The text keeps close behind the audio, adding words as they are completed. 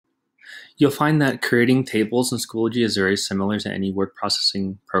You'll find that creating tables in Schoology is very similar to any word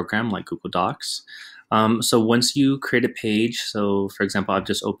processing program like Google Docs. So once you create a page, so for example, I've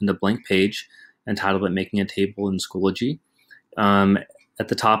just opened a blank page entitled it Making a Table in Schoology. Um, at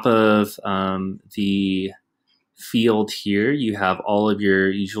the top of the field here, you have all of your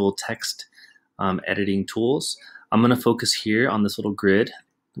usual text editing tools. I'm going to focus here on this little grid.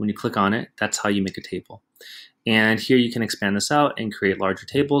 When you click on it, that's how you make a table. And here you can expand this out and create larger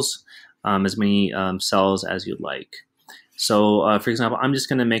tables, as many cells as you'd like. So for example, I'm just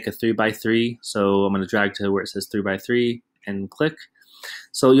going to make a 3x3. So I'm going to drag to where it says 3x3 and click.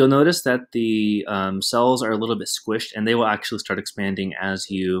 So you'll notice that the cells are a little bit squished and they will actually start expanding as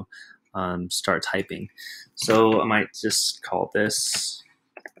you start typing. So I might just call this,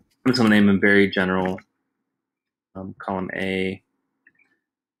 I'm just going to name them very general, column A,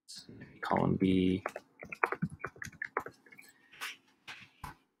 column B,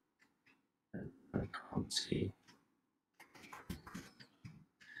 column C.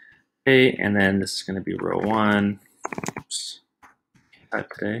 Okay, and then this is going to be row 1. Oops, can't type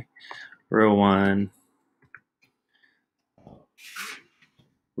today. Row 1,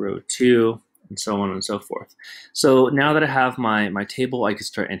 row 2, and so on and so forth. So now that I have my table, I can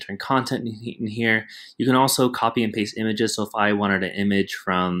start entering content in here. You can also copy and paste images. So if I wanted an image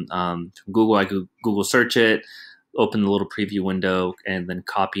from Google, I could Google search it, open the little preview window, and then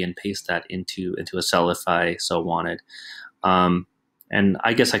copy and paste that into a cell if I so wanted. And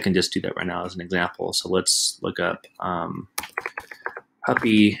I guess I can just do that right now as an example. So let's look up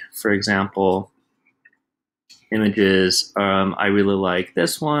puppy, for example. Images. I really like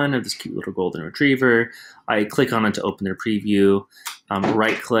this one of this cute little golden retriever. I click on it to open their preview.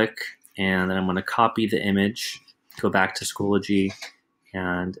 Right click, and then I'm going to copy the image, go back to Schoology,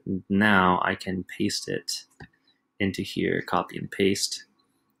 and now I can paste it into here, copy and paste.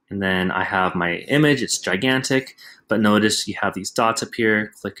 And then I have my image, it's gigantic, but notice you have these dots up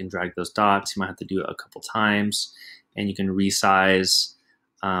here, click and drag those dots. You might have to do it a couple times, and you can resize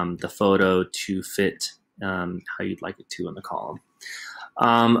the photo to fit how you'd like it to in the column.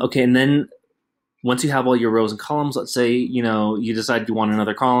 Okay, and then once you have all your rows and columns, let's say you decide you want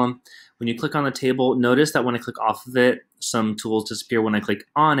another column. When you click on the table, notice that when I click off of it, some tools disappear. When I click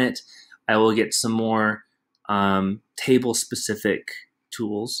on it, I will get some more table-specific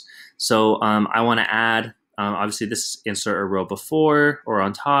tools. So I want to add, obviously this is insert a row before or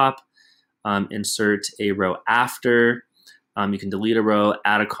on top, insert a row after. You can delete a row,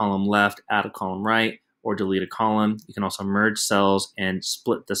 add a column left, add a column right, or delete a column. You can also merge cells and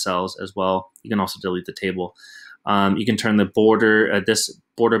split the cells as well. You can also delete the table. You can turn the border, this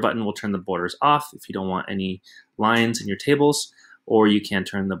border button will turn the borders off if you don't want any lines in your tables, or you can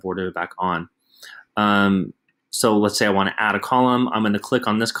turn the border back on. So let's say I want to add a column. I'm going to click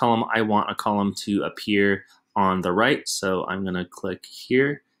on this column. I want a column to appear on the right. So I'm going to click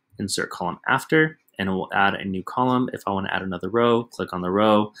here, insert column after, and it will add a new column. If I want to add another row, click on the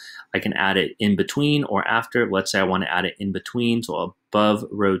row. I can add it in between or after. Let's say I want to add it in between, so above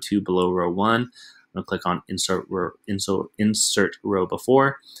row 2, below row 1. I'm going to click on insert row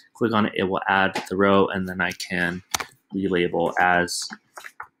before. Click on it, it will add the row, and then I can relabel as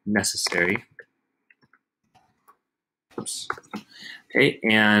necessary. Oops. Okay,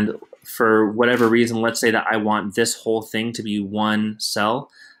 and for whatever reason, let's say that I want this whole thing to be one cell.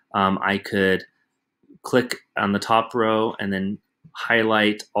 I could click on the top row and then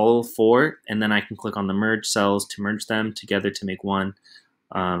highlight all 4, and then I can click on the merge cells to merge them together to make one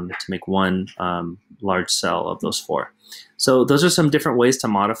large cell of those 4. So those are some different ways to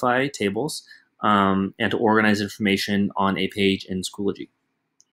modify tables and to organize information on a page in Schoology.